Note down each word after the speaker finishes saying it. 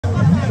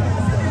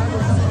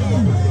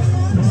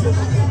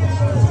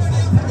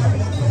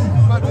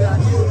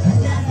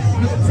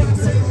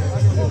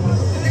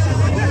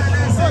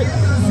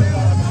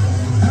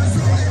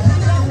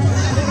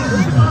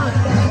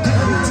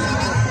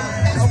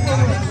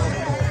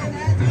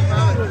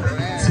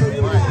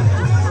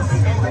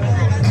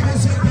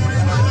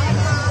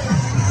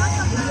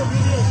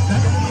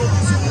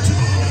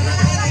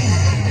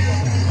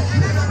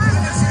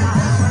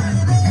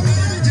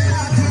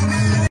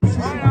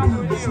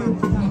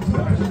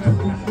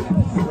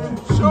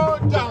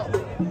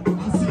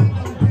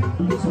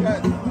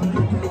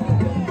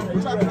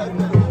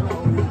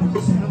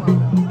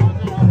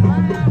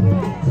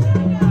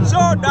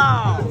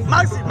Showdown.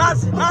 Maxi.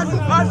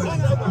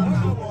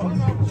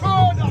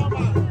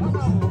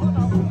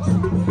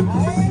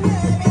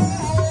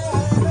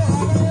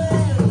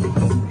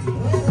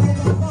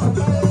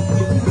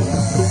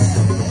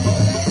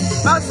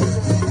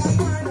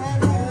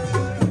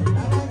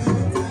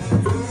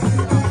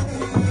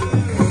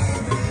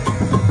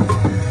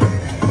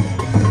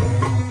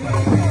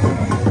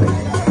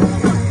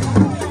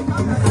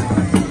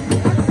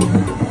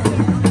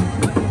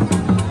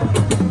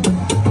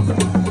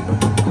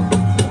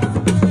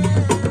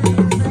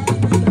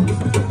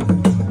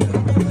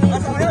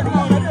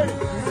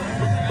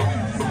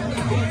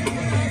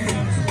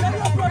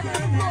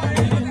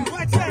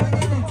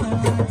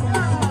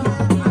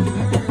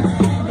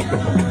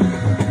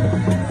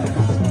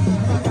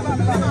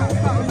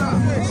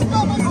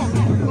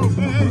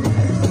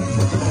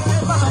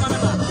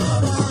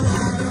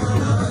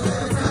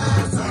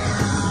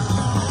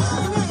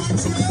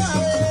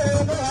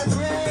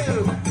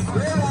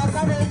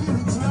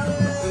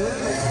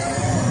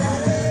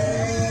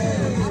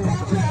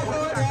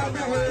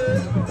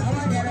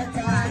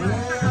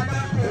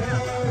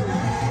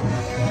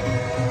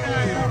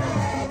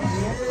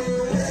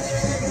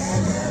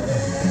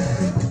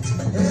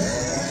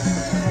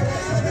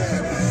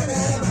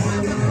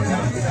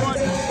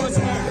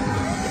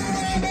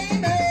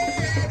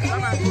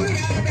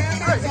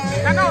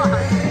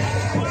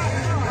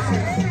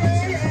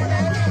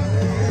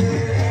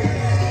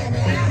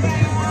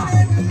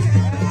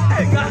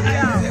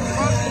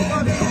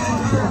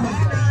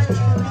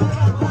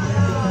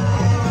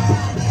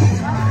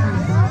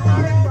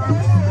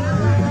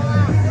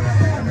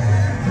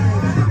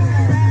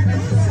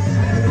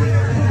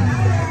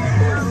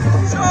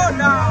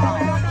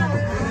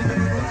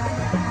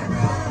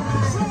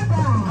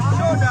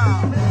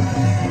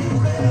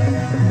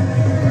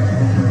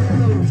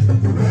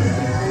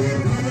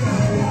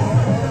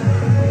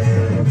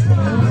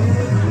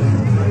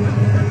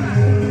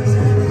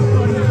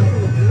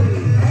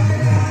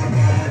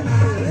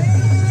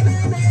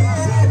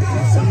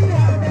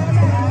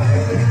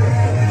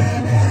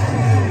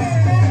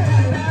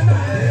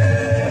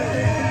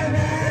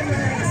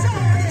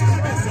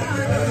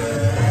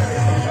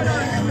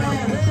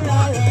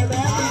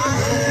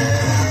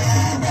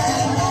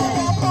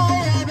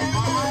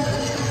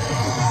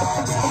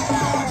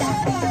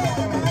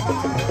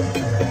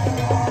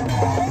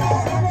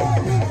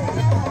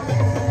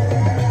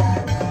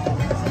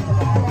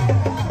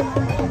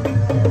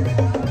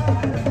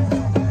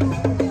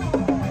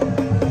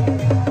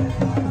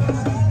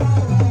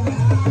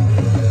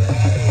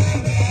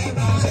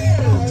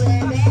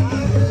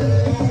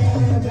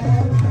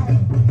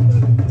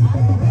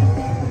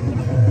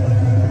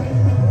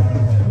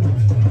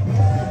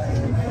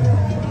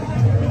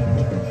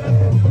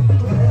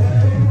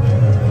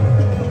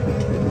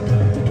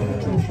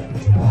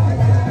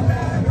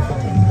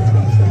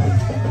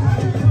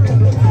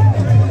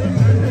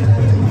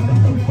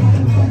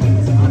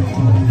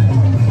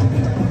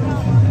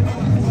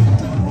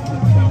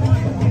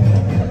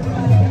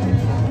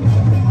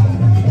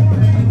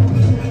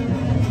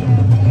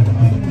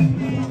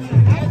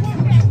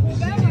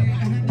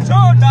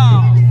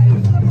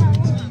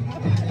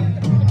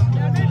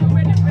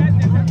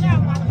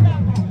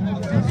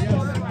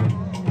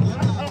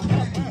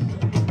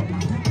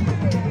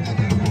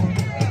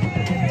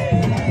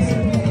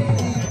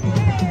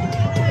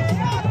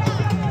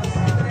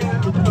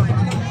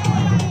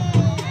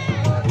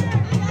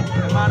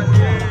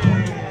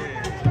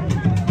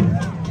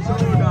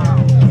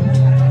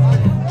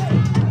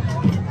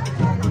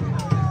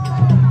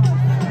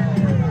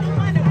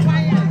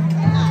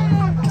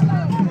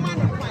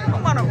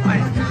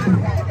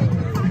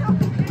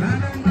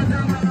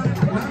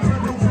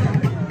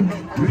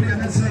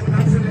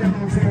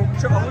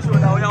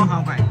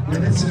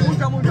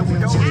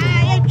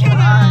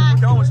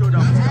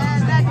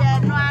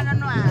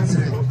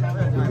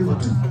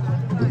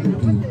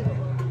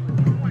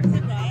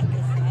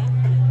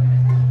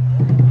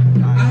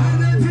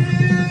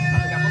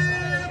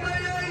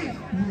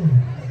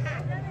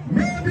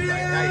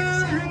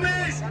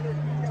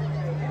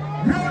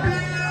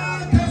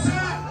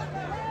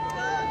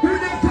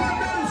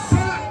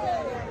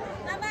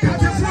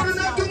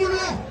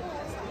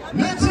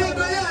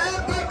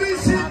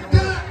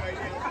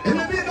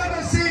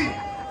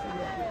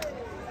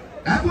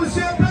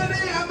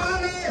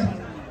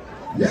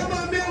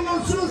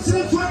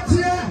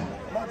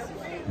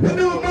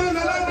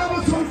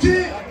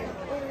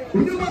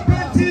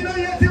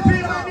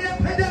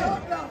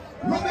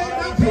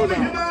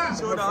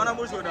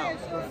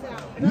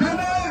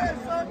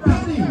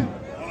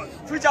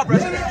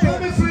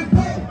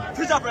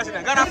 Future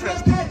president, Ghana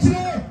president.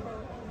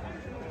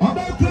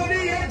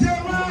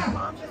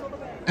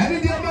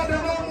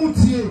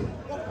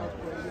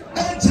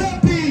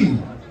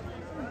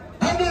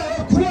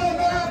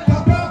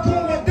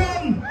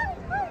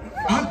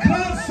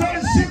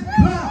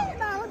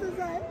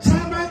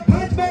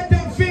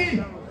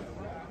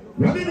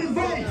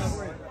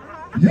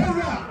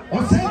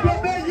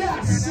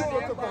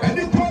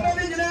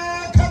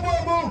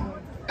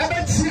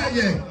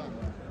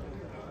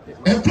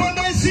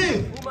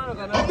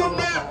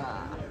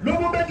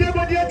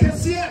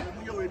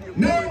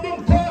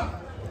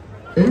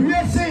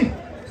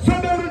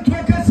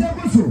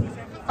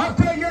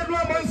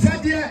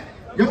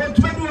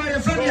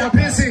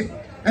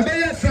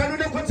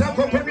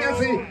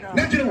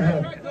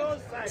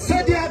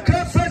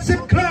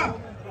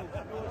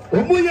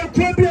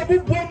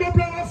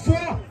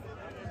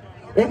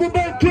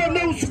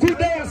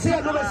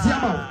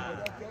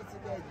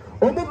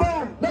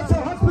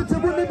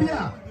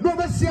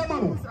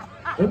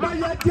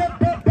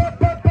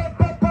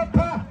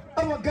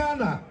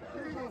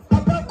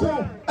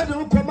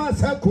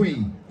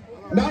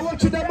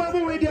 to the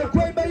mama with your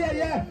quay by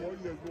ya.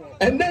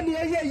 And then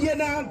ye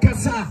na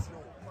Kasa.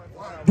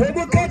 They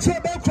will catch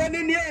a back one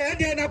in here and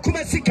then a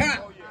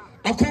Kumasika.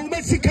 A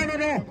Kumasika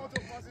no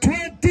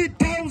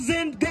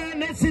 20,000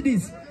 Ghana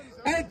cedis.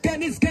 And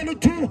can is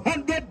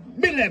 200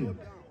 million.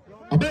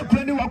 A back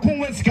when you are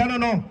Kumasika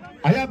no.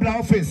 I have the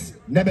office.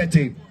 Never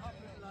take.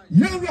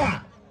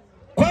 Yawa.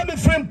 Kwame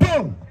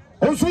Frempong.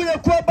 Also your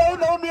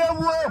Kwaba on your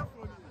war.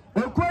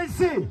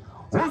 Kwasi.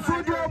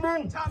 Also do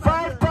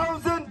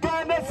 5,000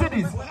 Ghana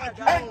cedis.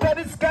 And can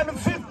is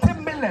 50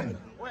 million.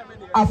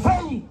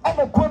 Afai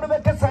ama kono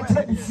beka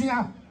santre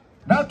disia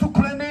na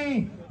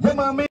tukulani ya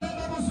mame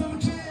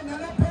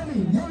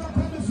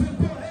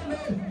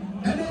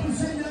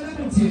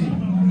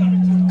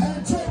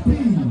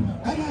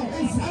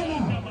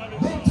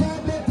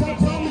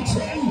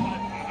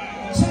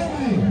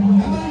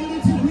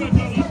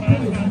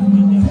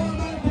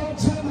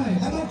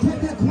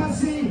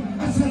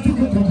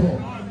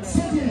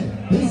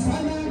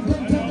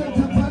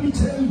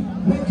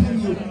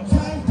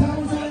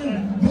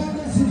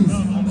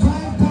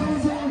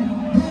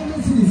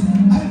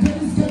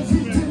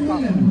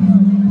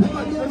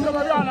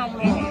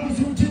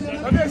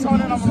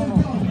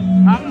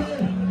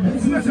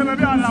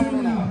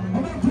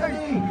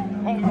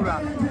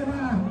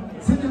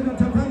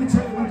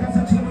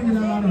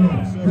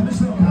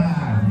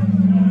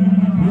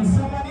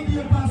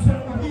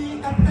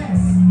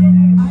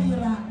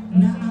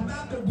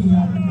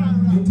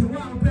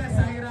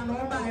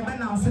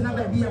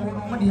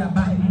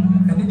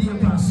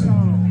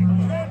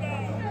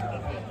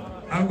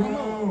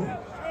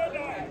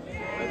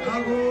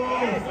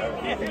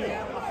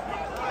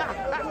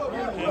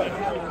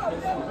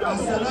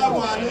Assalamu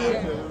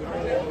alaikum.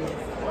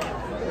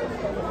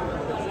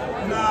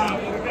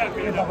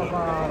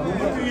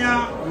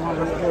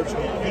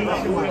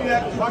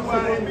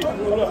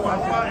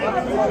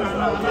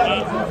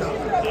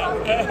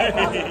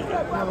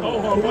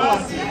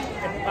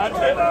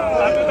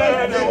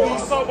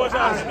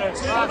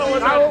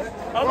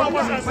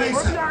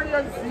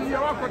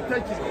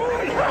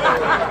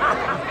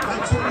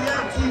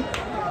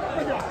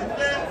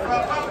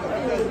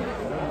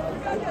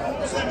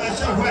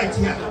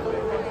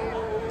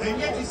 And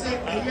yet he said,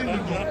 I am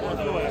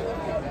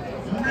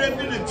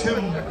bringing a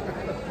tune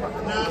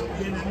now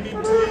in a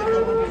meeting.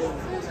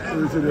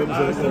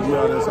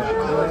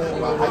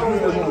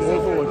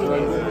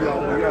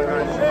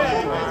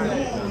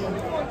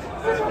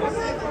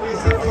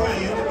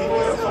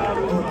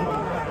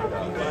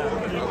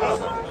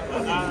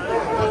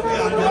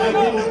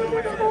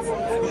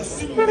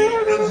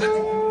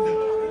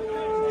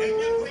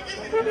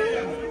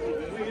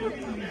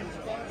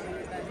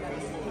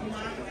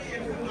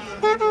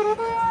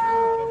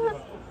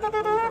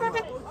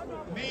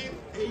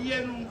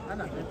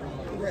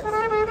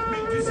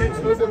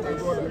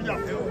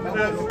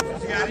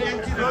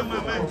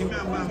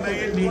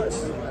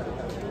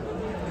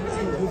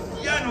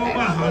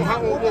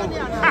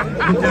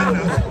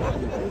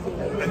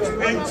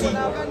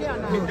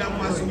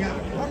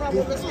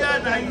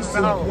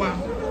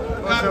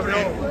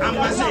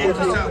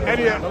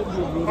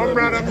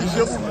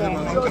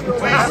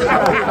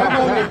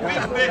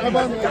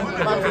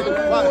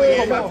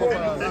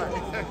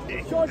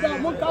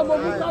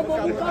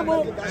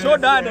 Show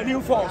down the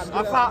new force.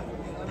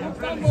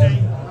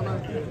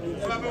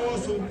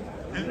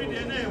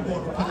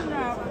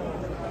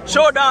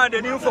 Show down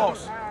the new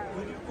force.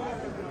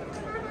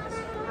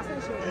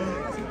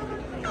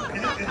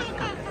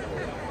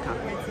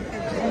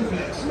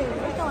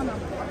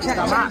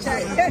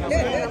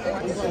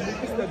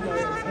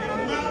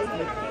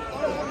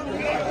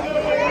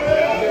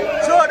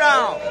 Show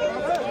down.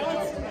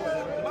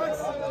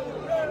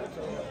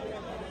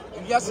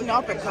 Yes,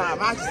 no,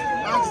 Max,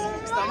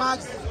 Mr. Max.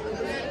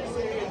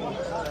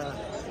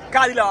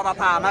 Kadila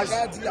papa Max.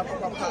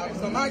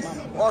 Max.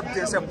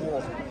 Okay, c'est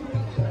bon.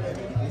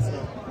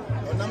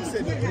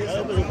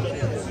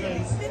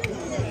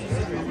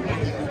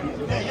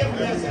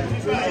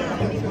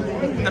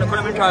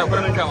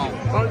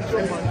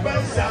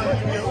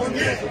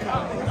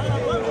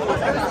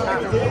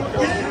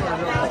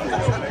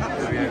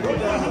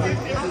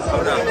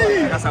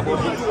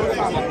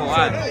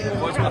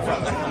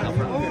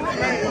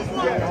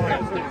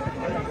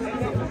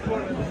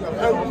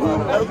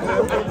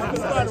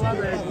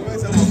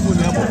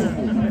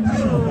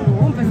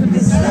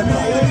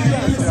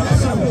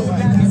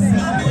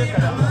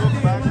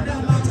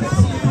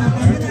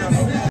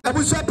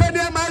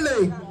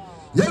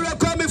 You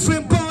welcome me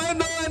from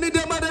Pono and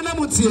the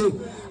Madanamuti.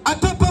 I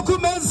top of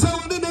Kumensa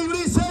on the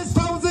release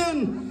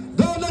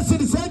 $6,000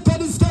 cities. I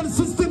can stand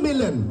 60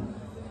 million.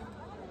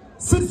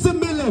 60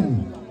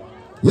 million.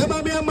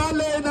 Yamamia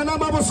Male and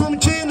Amabo from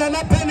Chin and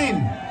a penny.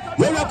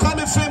 You welcome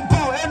me from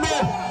Pono.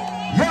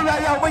 You're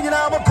right when you're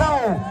out of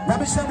town.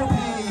 Nabishabu.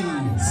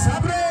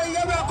 Sabre,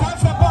 you welcome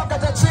from Poka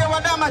to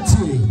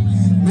Chiwanamati.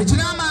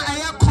 Mijinama,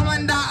 I am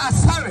Commander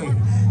Asari.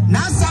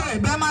 Nasari,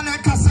 Bamana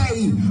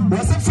Kasai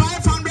was a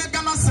 500.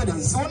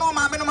 So no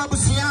mamma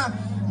Busia,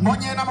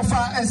 Monia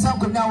Namafa and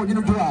Sanko now in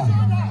the draw.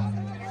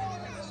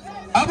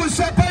 Abu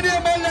Sapani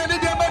Malani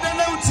de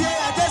Madanauti,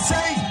 I just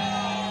say,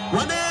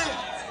 when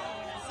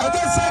I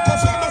just say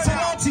Kafama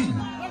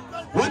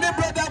Sanati, when they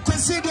brought that to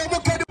see the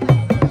book.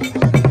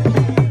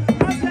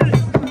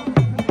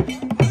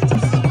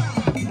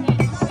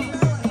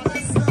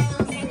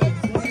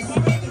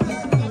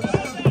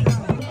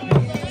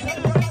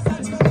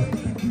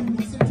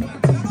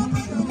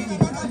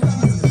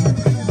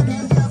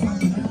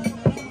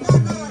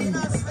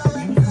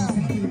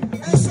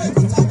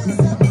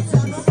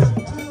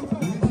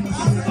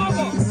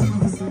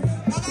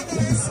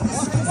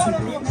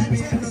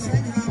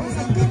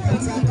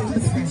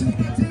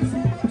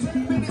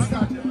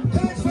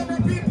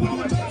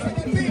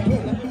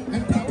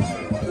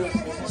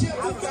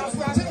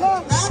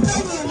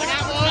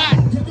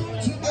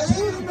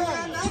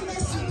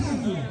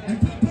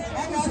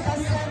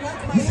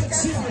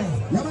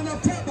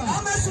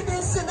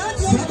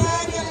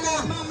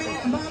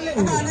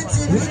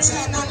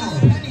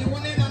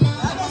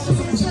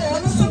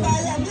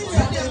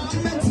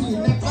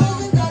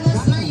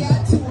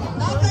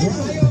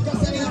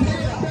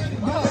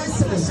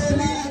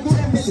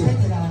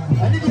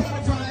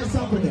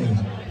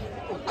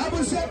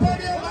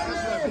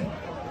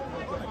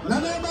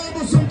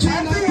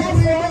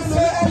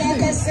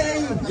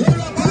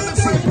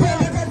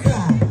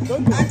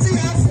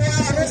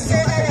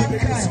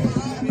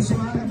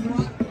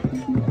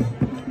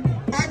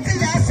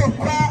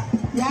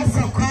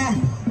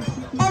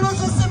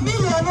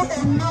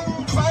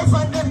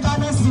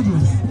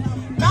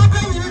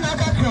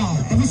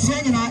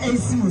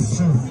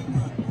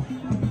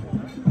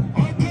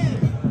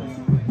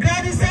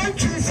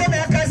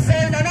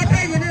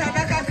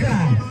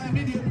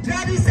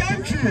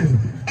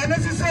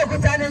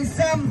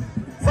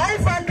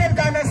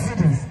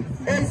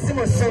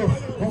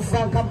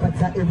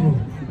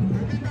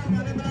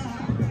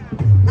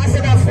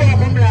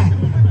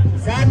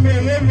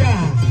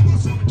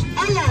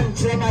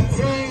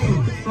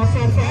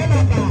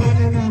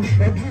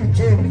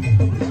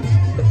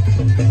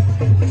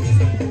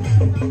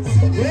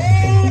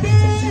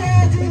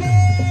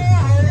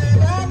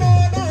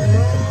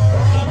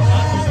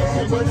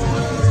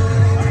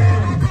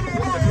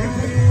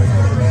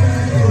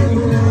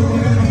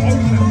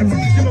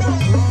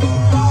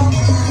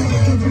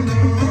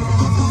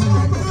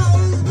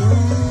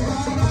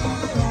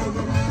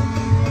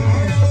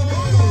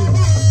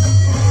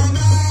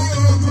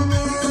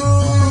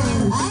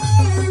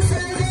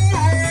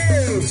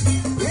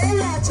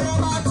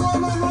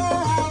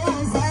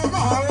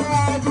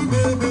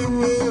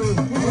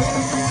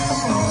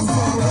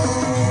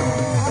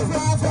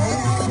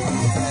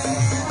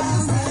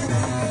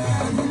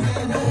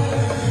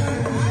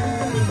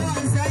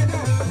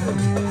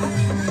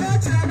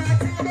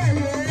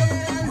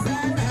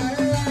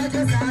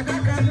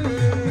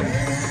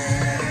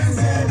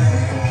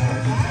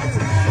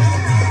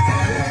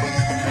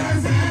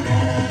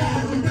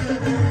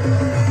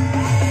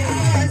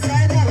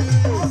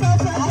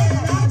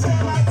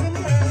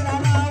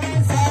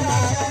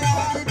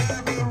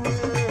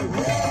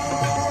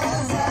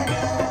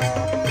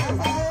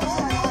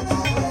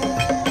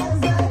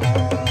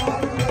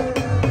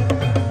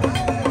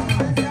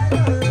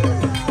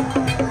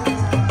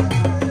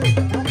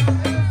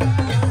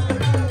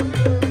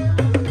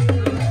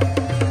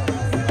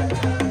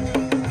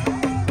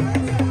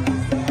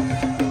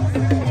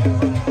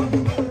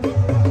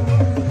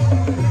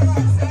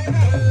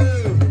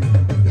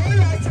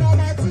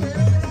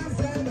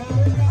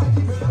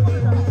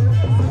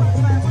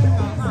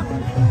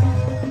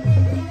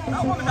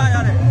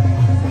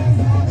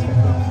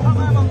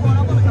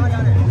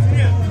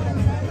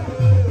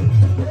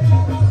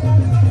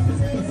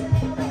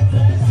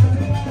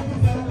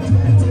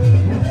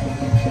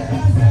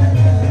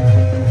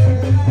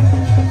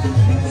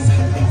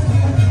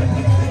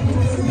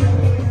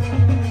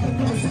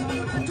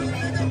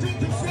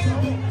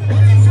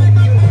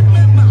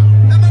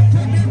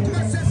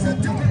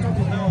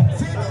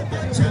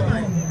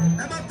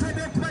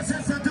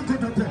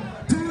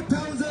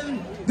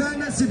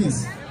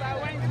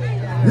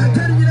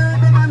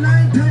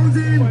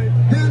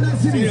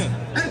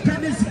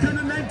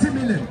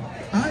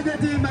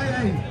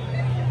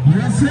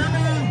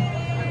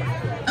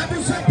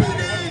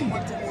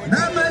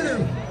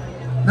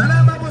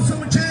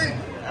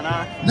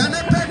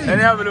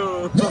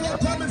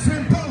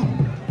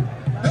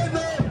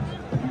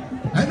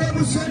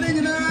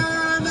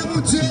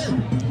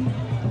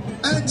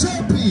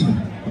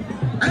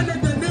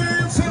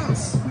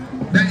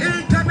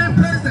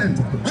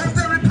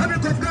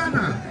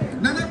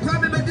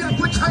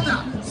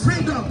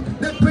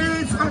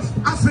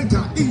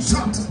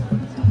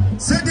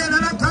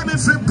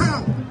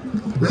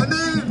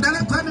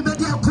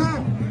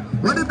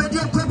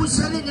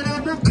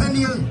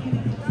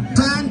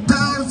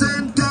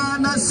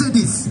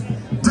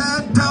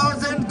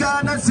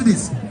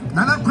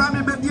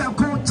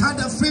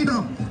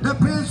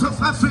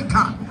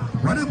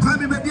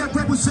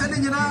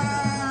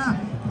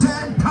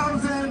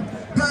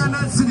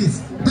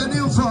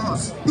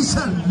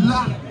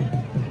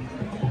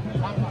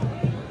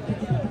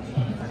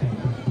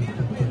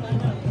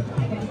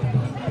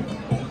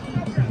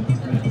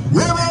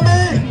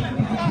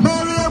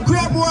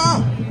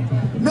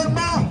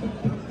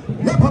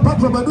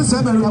 probably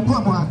seven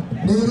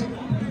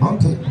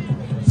okay.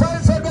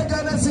 500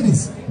 Ghana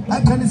cedis. I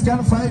can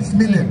scan 5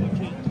 million.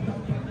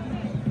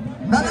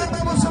 Nana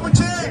Mama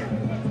Samuche.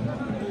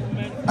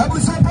 I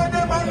was so proud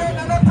of my man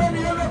and I told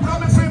you to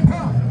come and free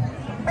pound.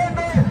 And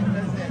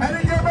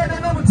then you're ready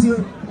to know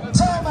you.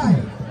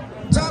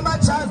 Chama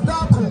Charles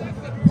Darko.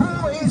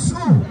 Who is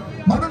who?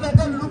 Madonna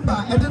Del Lumba,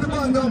 and then the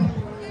Bondon.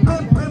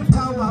 Pim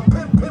Tower,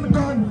 Pim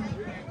Don.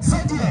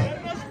 Sadia.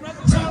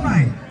 Chama.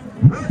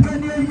 Where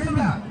can you hear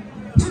that?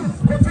 Chief,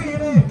 Kofi,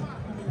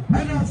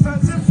 and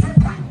Francis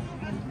Feta.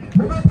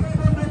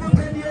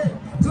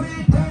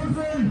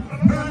 3,000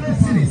 Ghana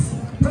cedis.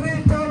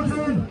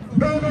 3,000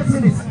 Ghana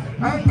cedis.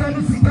 I can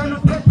see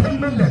 10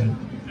 million.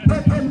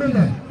 10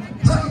 million.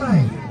 Chama.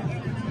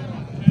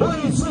 Who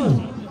is who?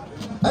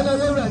 And I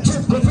know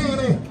Chief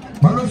Kofi,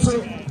 but also,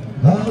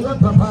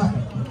 Papa,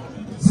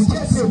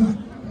 suggestion,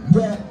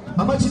 yeah,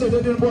 how much did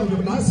they do? You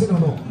last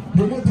no,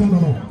 you won't come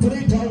on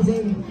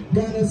 3,000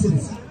 Ghana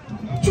cedis.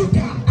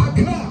 Chuka,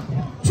 Accra,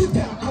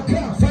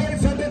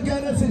 500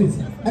 Ghana cedis.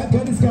 And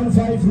can discount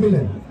 5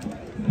 million.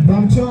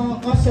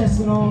 Bamcho, Oshes,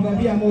 no,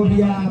 maybe I'm over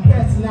here,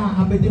 press now,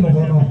 I'm begging of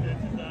honor.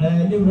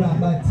 Libra,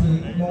 but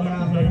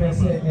Mona, maybe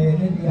say,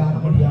 Lydia,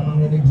 I'm going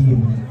to give.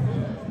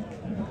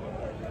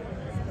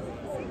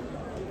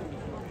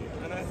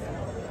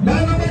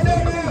 Nana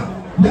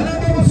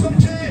was some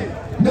chair,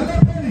 Nana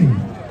Penny.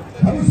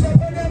 I was so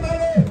funny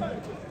about it.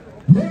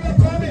 Nana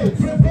Penny,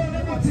 Frepon,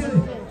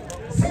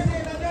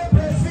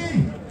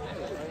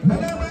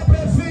 Nana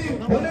Bressy,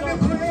 whatever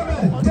Kurema,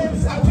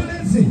 James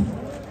Attenancy,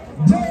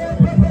 Joe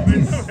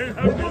Properties,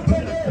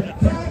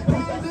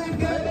 5,000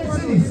 Ghana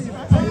cedis,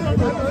 5,000 Ghana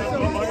cedis.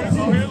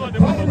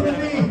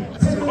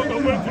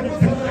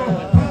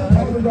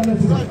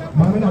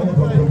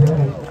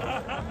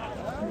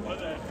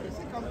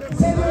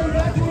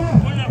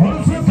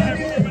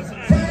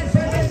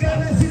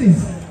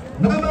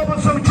 Mamma,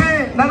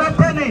 Nana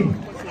Penny,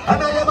 and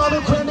I am on the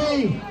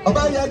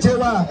Obaya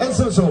Jewa, and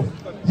so.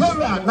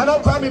 Yara, Nana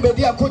Kwame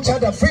Media Kucha,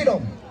 the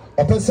freedom.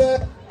 A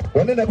person,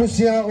 one in a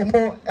Busia or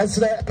more as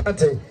the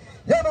ante.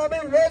 Yama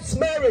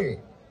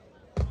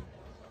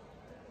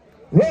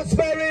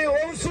Rosemary,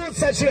 also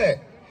such a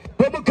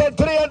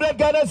 300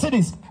 Ghana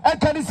cedis,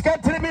 and can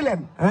discount 3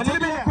 million. And if you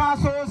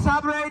pass on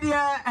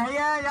Sabradia,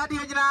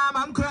 Yadiam,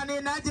 I'm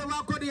crying,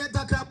 Najawa Kodia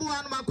Takabu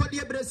and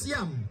Makodia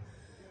Bresiam.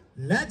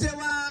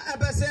 Najawa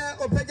Abase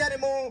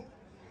Opejanimo,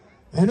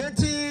 and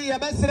Eti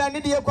Yabasra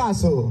Nidia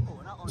Quaso,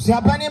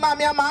 Sapani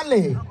Mamia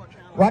Male,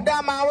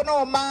 Wadama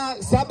no Ma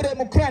Sabre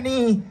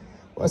Mukrani,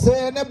 was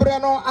a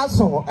Nebrano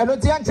Aso, and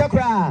Otian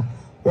Chakra,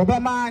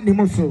 Obama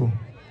Nimusu.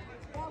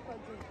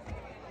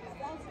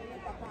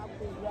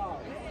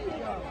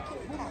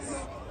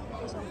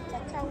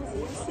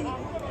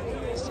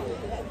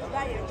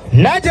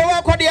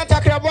 Najawa Kodia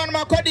Takrabon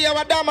Makodia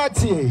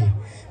Wadamati,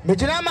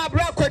 Mijama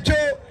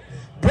Brakojo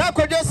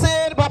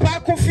said, Papa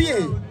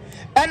Kufi,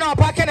 and our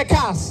packing a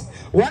cast.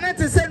 Wanted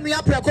to send me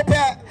up a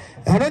copper,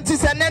 and to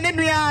send any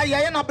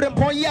Yana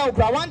Brempoya,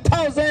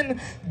 1,000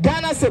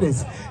 Ghana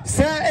cedis.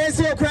 Sir,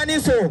 Ezio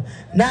Craniso,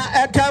 now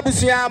at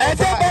Cabusia,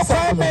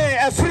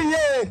 a free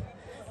year.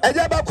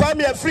 Ajaba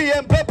Kwame a free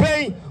and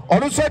Pepe,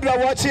 or Usodra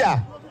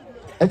Watchia.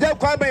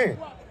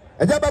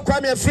 Ajaba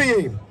Kwame a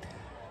free.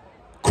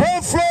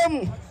 Crow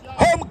from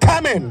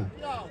homecoming.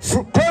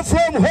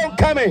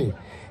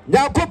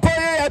 Now,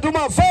 Kupoye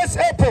Aduma, 1st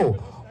April,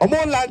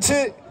 Omo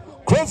Lanche,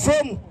 Crow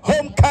from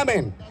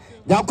homecoming.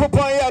 Now,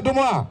 Kupoye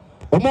Aduma,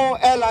 Omo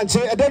Lanche,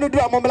 Adenu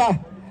Amomla.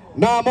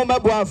 Now,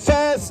 Momabua,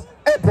 1st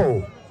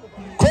April,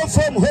 Crow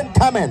from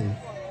homecoming.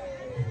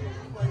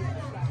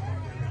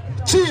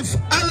 Chief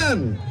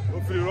Alan.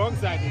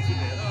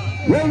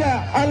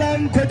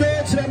 Alan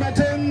Kodo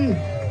Chilamatin,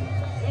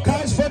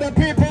 cash for the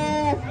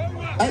people,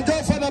 and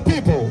go for the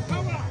people.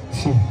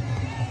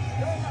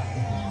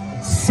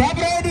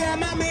 Sabredi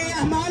Amami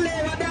Amale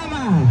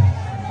Wadama,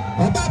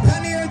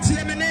 Obapani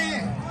Tiemene,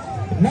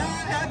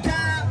 Naka,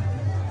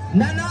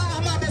 Nana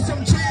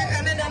Amabasum chair,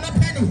 and then Nana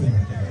Penny.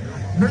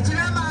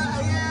 Mujama,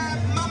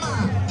 Mama,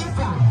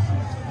 Ifa,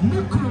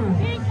 Nuku,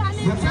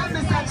 your friend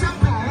Mr.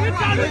 Champa,